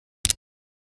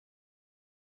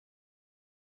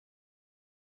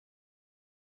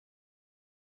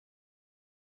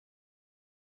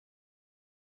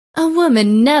A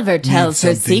woman never tells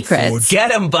her something secrets. Get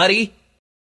him, buddy!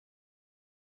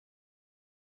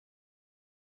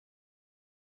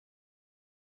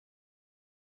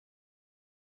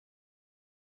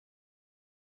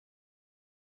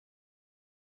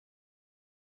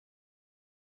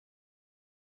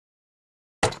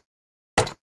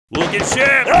 Look at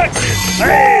Chef! Action!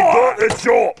 Hey, got the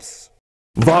chops!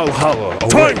 Valhalla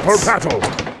awaits. Time for battle!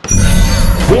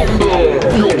 Thunder,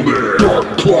 fury,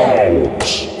 dark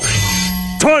clouds.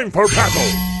 Time for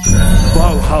battle!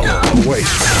 Valhalla awaits.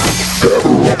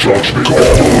 Touch me, call.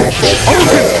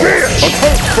 Open fire! A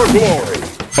toast for glory!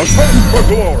 A toast for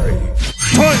glory!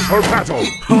 Time for battle!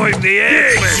 I'm the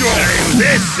X!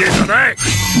 This is an X!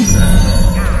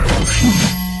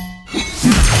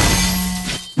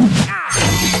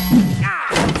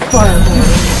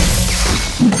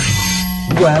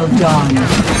 Well done.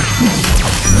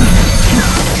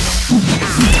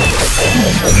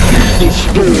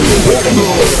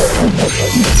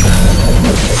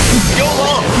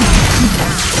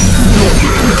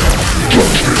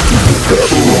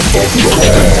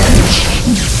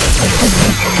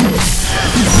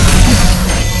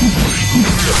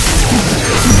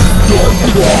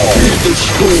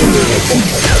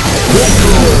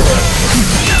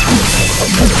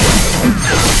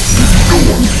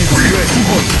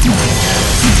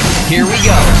 Here we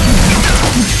go.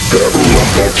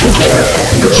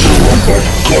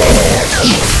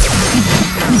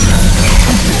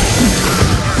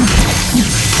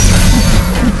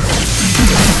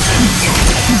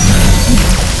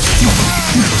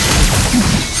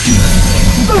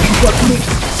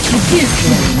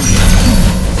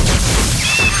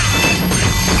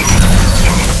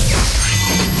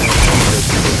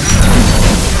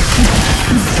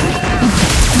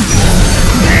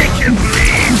 Make him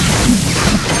bleed!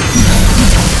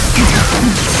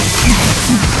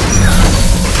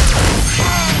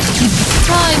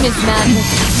 Time is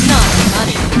madness, not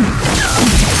money.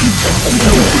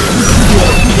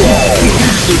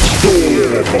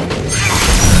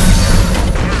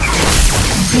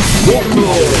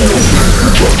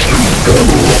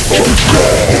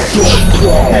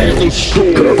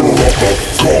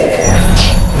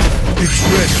 It's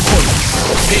red hot.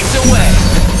 Pigs away.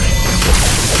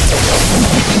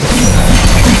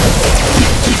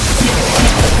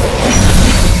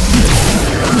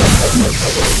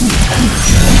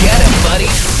 Get him, buddy.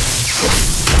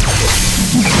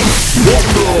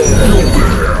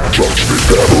 Touch me,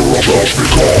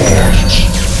 cards.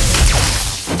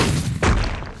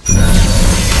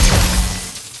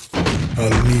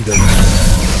 I'll need a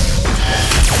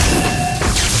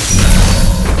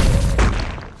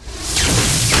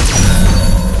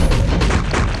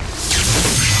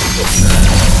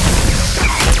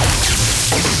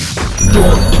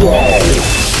Dark clouds.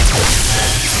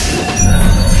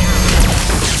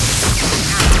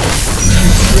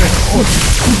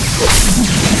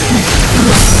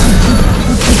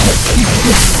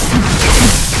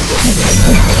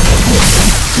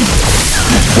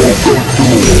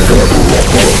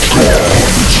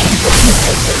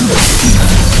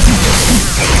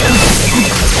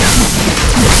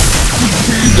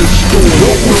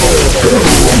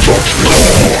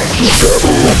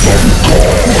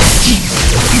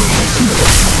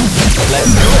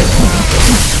 Let's do it.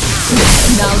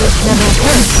 Knowledge never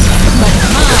hurts, but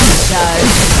time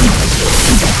does.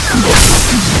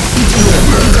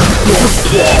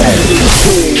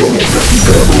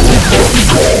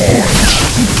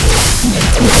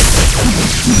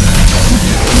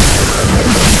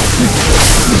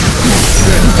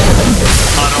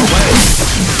 On our way.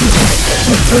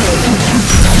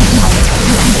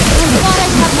 I thought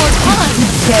I'd have more time.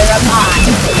 Here am I.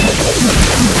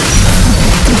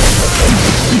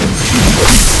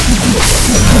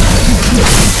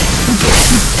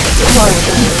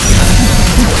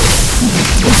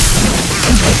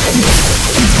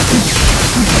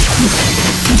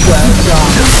 Well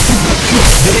done.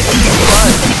 This is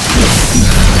fun.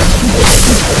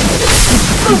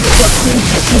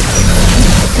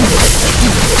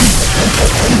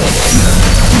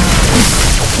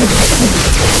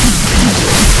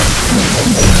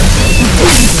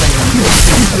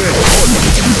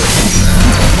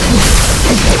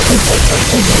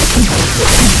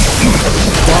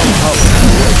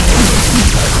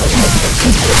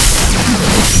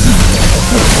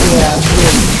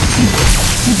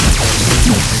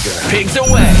 Pigs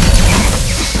away.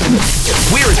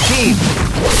 We're a team.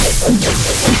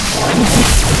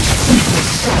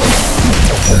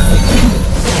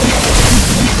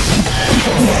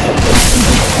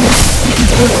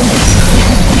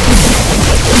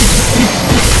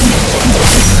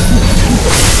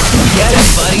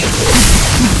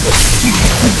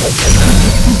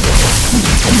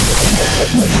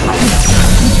 Where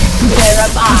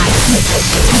am I?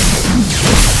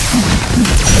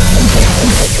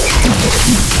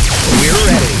 We're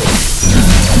ready.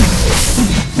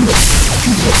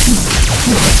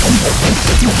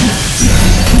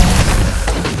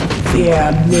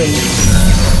 Fear me.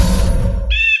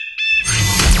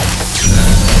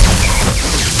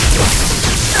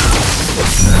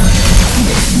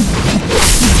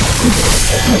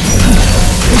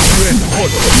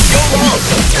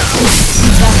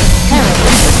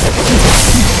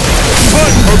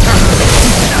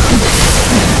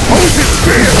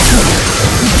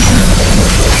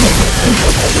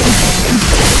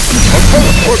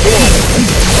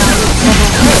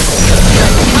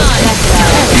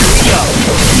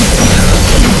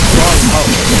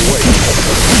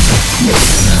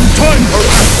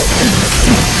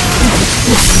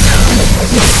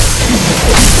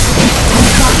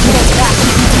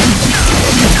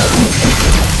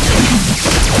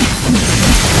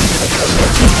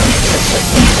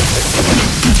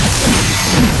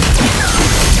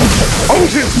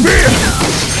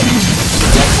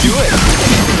 Let's do it.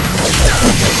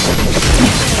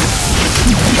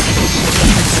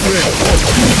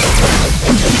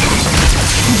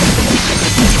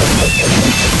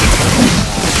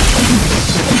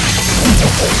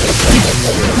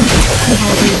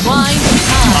 I'll rewind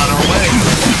time. On our way.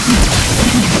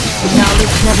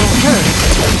 Knowledge never hurts,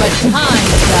 but time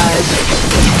does.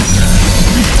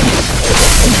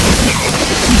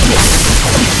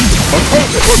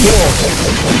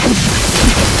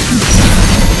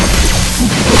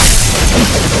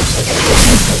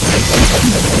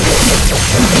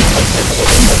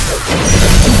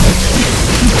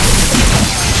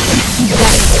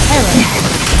 That's terrible.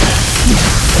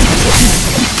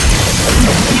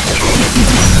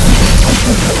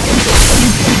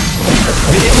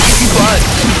 It was fun.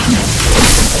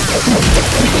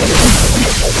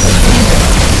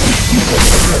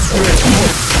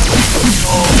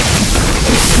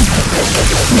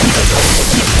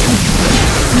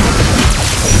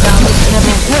 Knowledge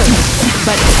never hurts,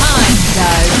 but time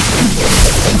does.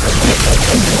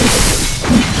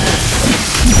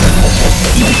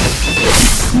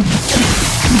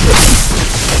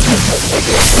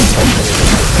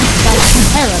 That's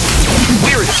terrible.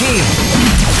 We're a team.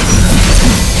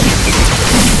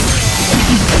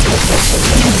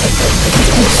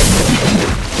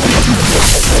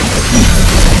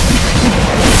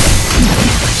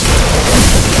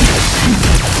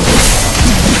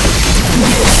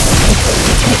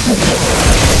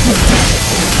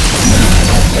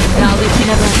 Knowledge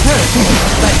never hurts,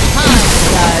 but time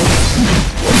does.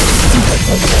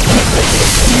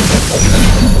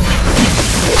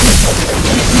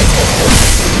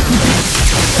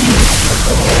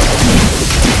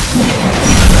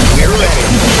 We're ready.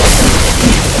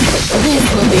 This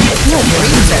will be good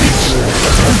research.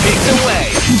 Pigs away.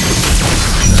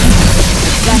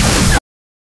 That's